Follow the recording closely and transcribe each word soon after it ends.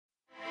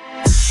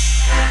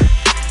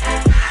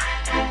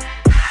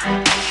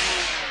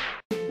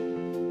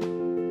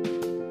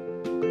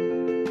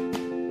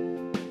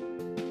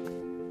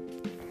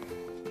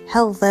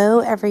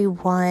Hello,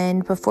 everyone.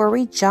 Before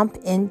we jump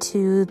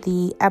into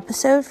the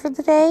episode for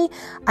the day,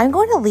 I'm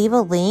going to leave a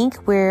link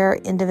where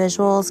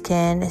individuals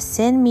can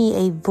send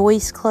me a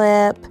voice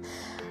clip,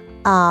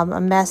 a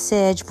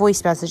message,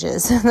 voice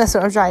messages. That's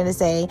what I'm trying to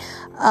say,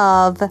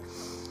 of,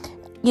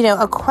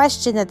 a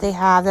question that they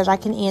have that I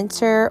can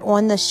answer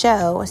on the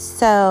show.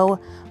 So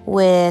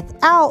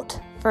without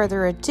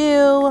further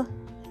ado,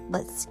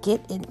 let's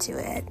get into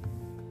it.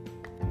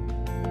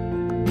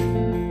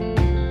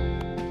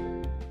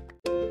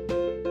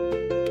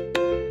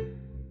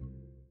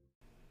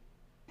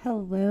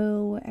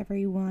 Hello,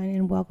 everyone,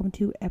 and welcome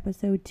to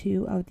episode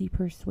 2 of the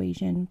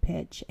Persuasion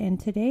Pitch. And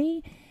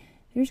today,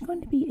 there's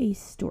going to be a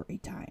story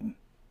time.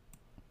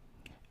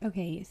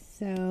 Okay,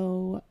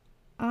 so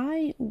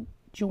I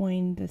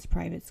joined this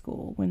private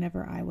school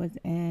whenever I was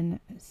in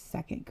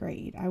 2nd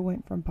grade. I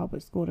went from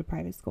public school to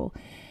private school.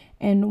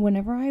 And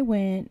whenever I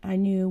went, I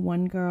knew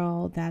one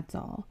girl, that's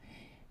all.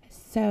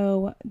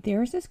 So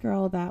there's this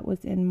girl that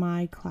was in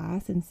my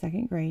class in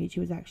 2nd grade. She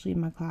was actually in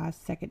my class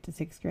 2nd to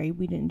 6th grade.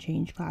 We didn't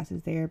change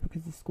classes there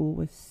because the school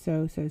was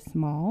so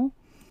small.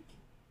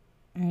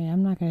 All right,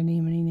 I'm not going to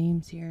name any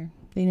names here.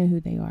 They know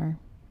who they are.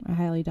 I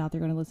highly doubt they're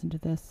going to listen to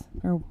this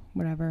or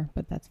whatever,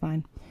 but that's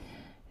fine.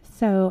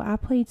 So I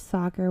played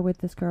soccer with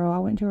this girl. I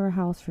went to her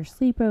house for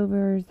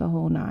sleepovers, the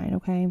whole nine,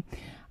 okay?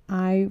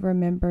 I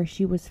remember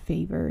she was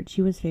favored.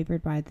 She was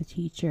favored by the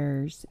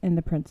teachers and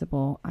the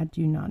principal. I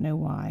do not know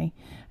why.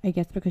 I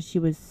guess because she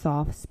was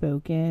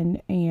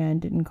soft-spoken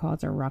and didn't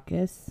cause a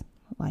ruckus,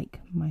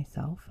 like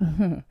myself.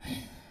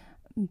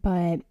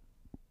 But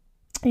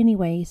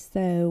anyway,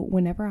 so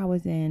whenever I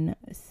was in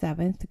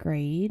 7th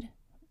grade,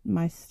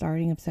 my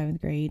starting of 7th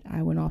grade,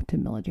 I went off to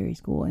military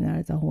school, and that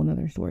is a whole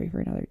nother story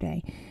for another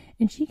day.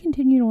 And she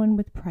continued on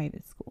with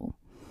private school.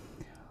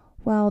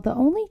 Well, the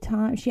only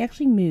time she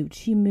actually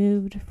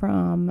moved,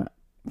 from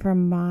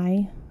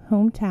my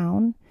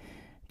hometown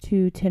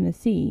to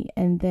Tennessee,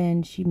 and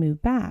then she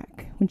moved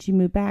back. When she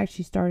moved back,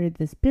 she started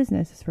this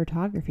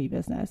photography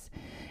business.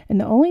 And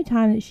the only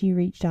time that she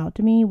reached out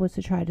to me was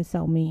to try to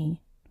sell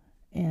me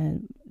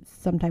and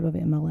some type of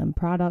MLM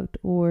product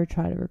or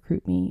try to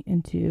recruit me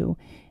into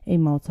a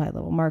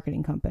multi-level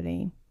marketing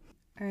company.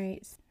 All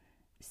right.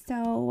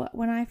 So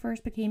when I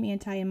first became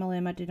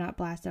anti-MLM, I did not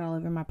blast it all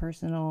over my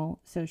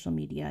personal social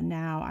media.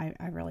 Now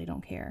I really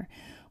don't care.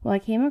 Well, I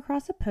came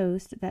across a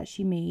post that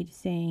she made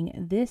saying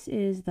this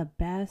is the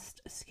best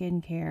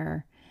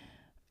skincare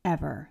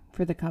ever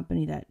for the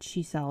company that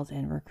she sells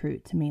and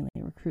mainly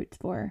recruits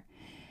for.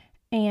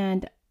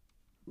 And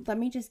let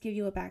me just give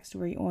you a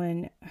backstory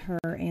on her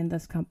and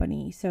this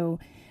company. So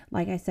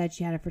like I said,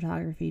 she had a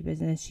photography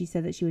business. She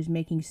said that she was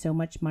making so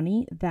much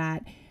money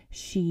that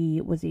she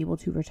was able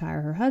to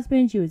retire her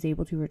husband. She was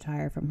able to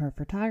retire from her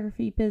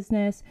photography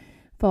business.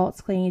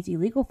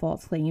 Illegal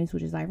false claims,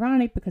 which is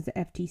ironic because the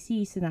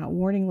FTC sent out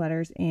warning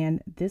letters,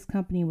 and this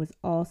company was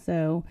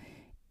also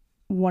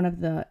one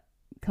of the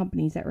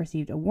companies that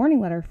received a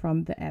warning letter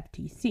from the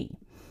FTC.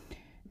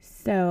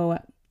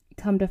 So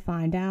come to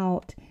find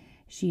out,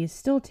 she is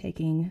still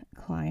taking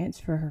clients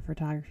for her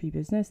photography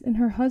business, and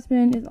her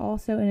husband is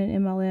also in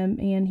an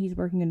MLM and he's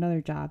working another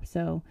job.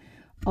 So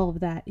all of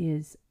that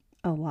is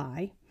a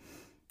lie.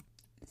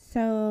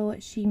 So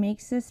she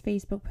makes this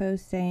Facebook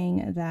post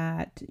saying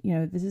that,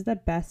 this is the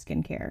best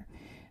skincare.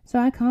 So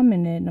I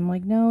commented and I'm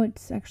like, no,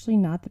 it's actually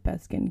not the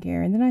best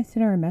skincare. And then I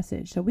sent her a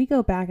message. So we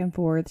go back and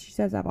forth. She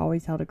says I've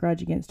always held a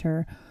grudge against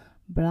her,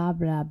 blah,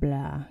 blah,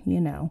 blah,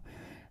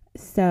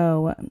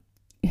 So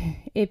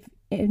if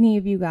any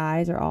of you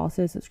guys are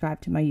also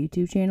subscribed to my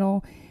YouTube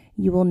channel,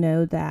 you will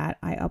know that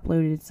I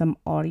uploaded some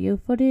audio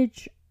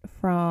footage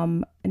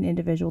from an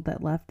individual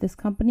that left this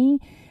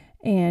company.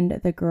 And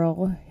the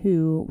girl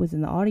who was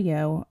in the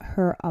audio,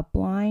 her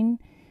upline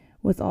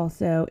is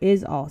also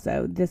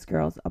this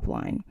girl's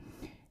upline.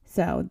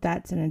 So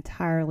that's an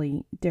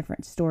entirely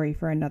different story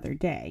for another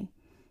day.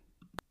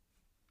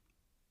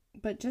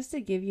 But just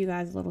to give you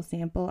guys a little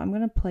sample, I'm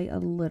going to play a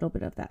little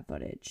bit of that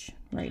footage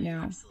right now.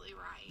 You're absolutely right.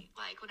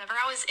 Like, whenever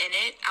I was in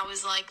it, I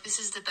was like, this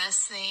is the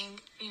best thing,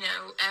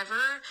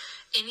 ever.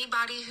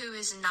 Anybody who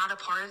is not a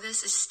part of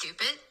this is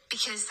stupid,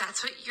 because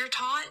that's what you're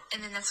taught,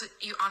 and then that's what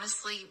you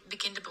honestly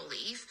begin to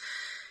believe.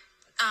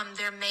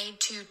 They're made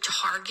to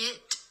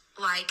target,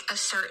 like, a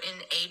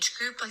certain age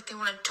group. Like, they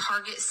want to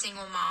target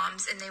single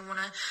moms, and they want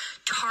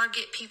to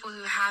target people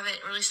who haven't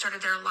really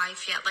started their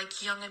life yet,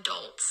 like young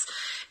adults.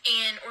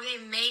 Or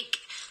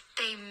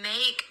they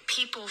make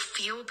people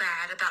feel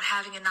bad about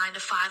having a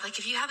 9-to-5. Like,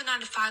 if you have a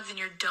 9-to-5, then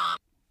you're dumb.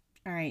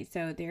 All right,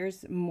 so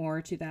there's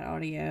more to that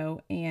audio,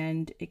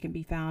 and it can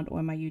be found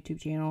on my YouTube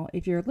channel.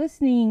 If you're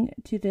listening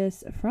to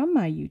this from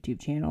my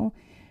YouTube channel,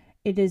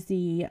 it is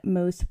the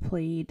most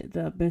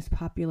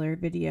popular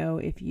video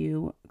if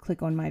you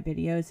click on my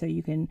video, so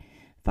you can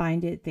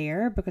find it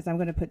there, because I'm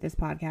going to put this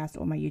podcast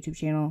on my YouTube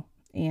channel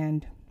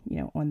and,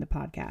 on the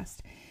podcast.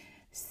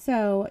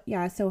 So,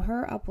 yeah, so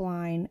her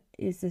upline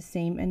is the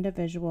same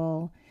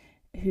individual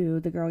who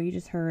the girl you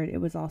just heard, it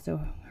was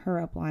also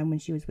her upline when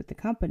she was with the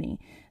company.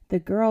 The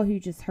girl who you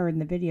just heard in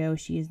the video,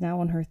 she is now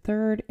on her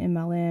third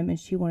MLM, and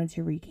she wanted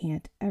to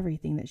recant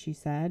everything that she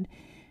said.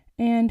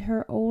 And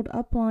her old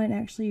upline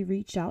actually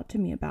reached out to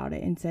me about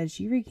it and said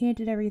she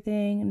recanted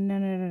everything.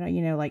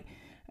 No. Like,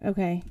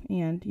 okay.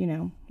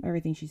 And,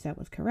 everything she said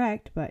was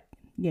correct, but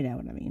you know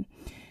what I mean.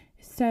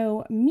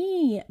 So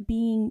me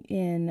being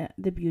in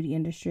the beauty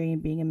industry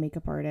and being a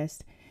makeup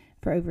artist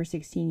for over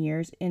 16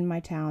 years in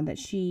my town that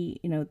she,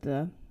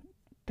 the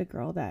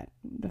girl the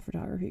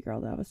photography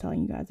girl that I was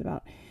telling you guys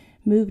about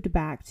moved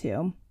back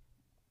to.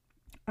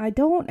 I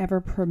don't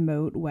ever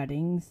promote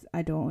weddings.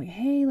 I don't like,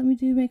 hey, let me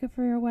do makeup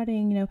for your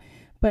wedding,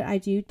 but I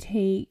do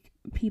take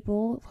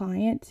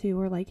clients who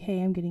are like,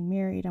 hey, I'm getting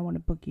married. I want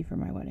to book you for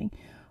my wedding.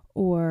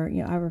 Or,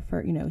 I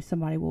refer,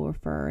 somebody will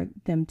refer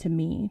them to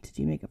me to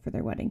do makeup for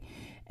their wedding.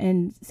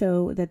 And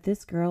so that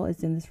this girl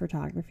is in this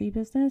photography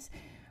business,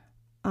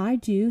 I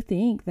do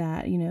think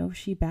that,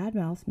 she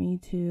badmouths me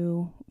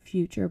to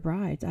future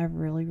brides. I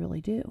really,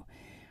 really do.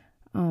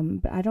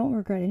 But I don't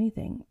regret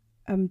anything.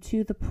 I'm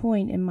to the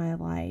point in my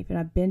life, and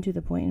I've been to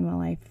the point in my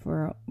life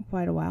for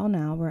quite a while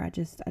now where I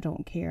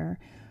don't care,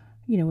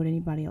 what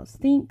anybody else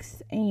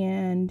thinks.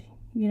 And,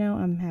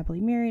 I'm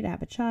happily married. I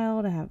have a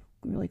child. I have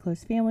a really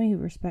close family who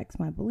respects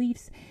my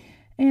beliefs.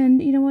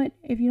 And you know what?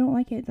 If you don't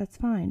like it, that's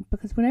fine.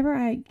 Because whenever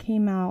I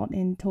came out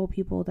and told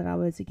people that I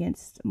was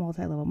against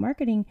multi-level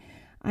marketing,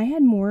 I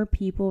had more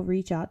people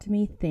reach out to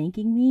me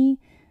thanking me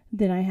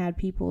than I had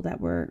people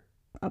that were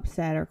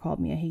upset or called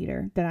me a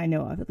hater that I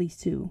know of, at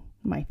least to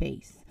my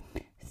face.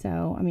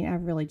 So, I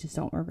really just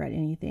don't regret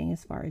anything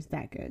as far as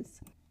that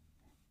goes.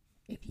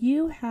 If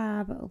you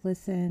have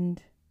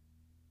listened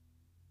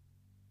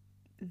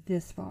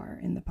this far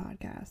in the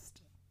podcast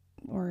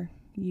or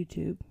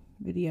YouTube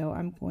video,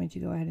 I'm going to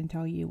go ahead and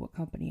tell you what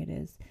company it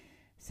is.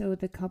 So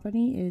the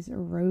company is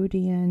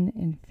Rodan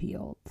and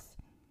Fields.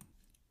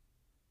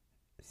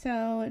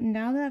 So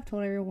now that I've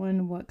told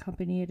everyone what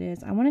company it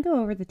is, I want to go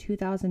over the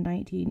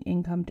 2019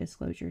 income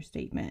disclosure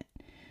statement.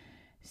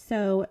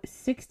 So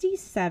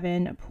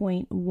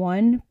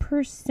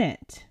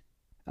 67.1%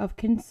 of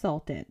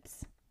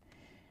consultants,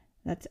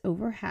 that's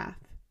over half,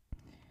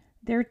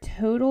 their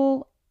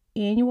total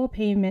annual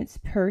payments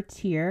per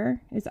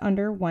tier is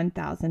under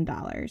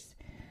 $1,000.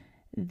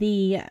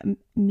 The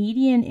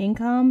median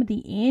income,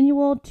 the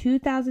annual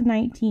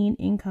 2019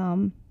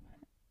 income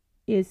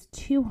is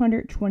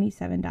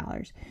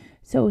 $227.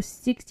 So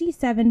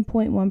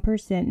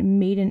 67.1%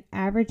 made an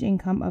average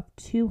income of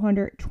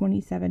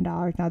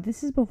 $227. Now,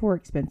 this is before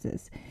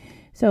expenses.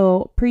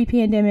 So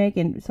pre-pandemic,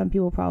 and some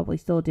people probably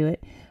still do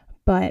it,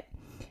 but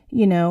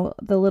the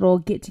little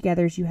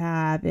get-togethers you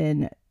have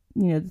and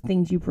the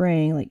things you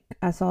bring, like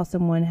I saw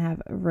someone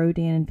have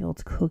Rodan and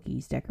Fields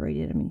cookies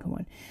decorated.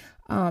 come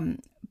on.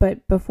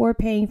 But before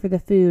paying for the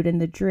food and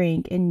the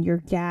drink and your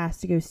gas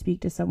to go speak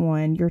to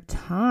someone, your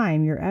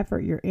time, your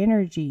effort, your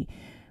energy,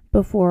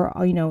 before,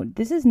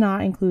 this is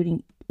not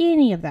including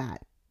any of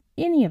that.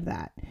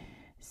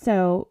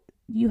 So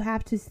you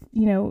have to,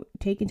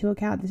 take into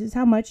account, this is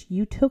how much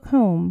you took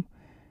home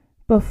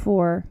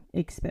before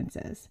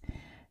expenses.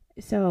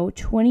 So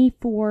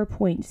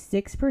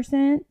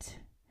 24.6%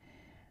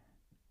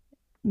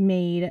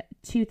 made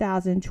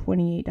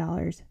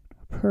 $2,028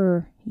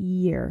 per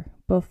year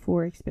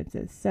before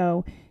expenses.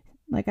 So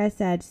like I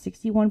said,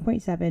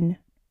 61.7,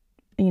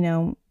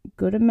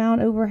 good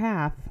amount over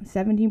half,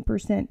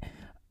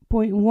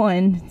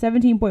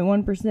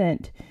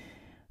 17.1%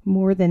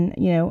 more than,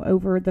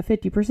 over the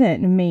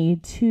 50%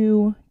 made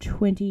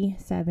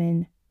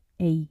 $227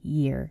 a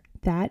year.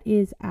 That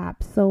is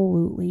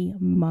absolutely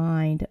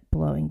mind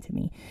blowing to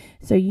me.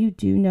 So you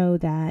do know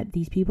that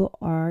these people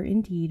are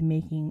indeed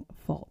making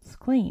false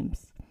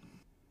claims.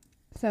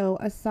 So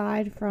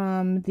aside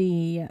from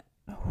the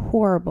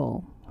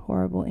horrible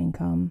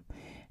income,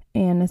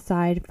 and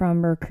aside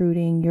from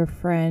recruiting your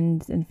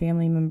friends and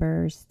family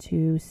members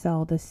to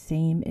sell the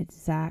same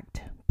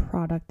exact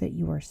product that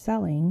you are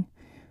selling,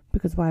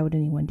 because why would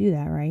anyone do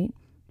that, right?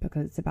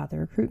 Because it's about the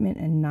recruitment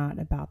and not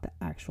about the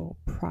actual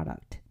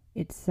product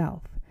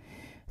itself.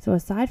 So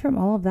aside from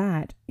all of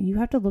that, you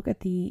have to look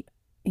at the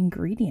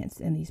ingredients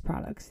in these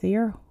products. They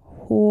are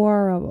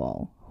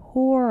horrible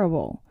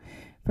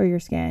for your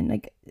skin.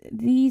 Like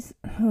these,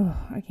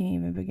 I can't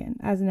even begin.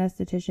 As an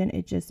esthetician,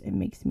 it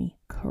makes me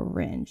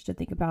cringe to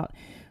think about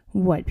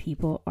what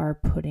people are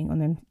putting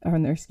on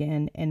their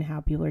skin and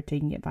how people are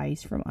taking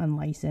advice from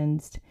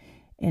unlicensed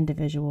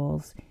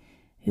individuals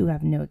who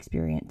have no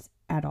experience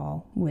at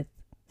all with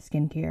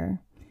skincare.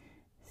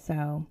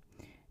 So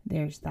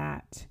there's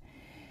that.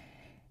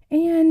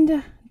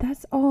 And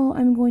that's all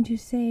I'm going to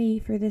say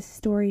for this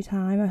story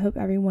time. I hope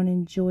everyone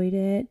enjoyed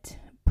it.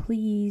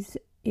 Please,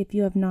 if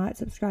you have not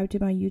subscribed to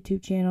my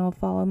YouTube channel,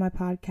 follow my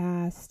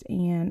podcast,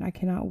 and I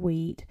cannot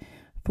wait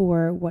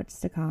for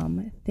what's to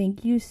come.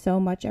 Thank you so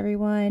much,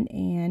 everyone,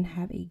 and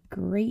have a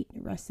great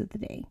rest of the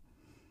day.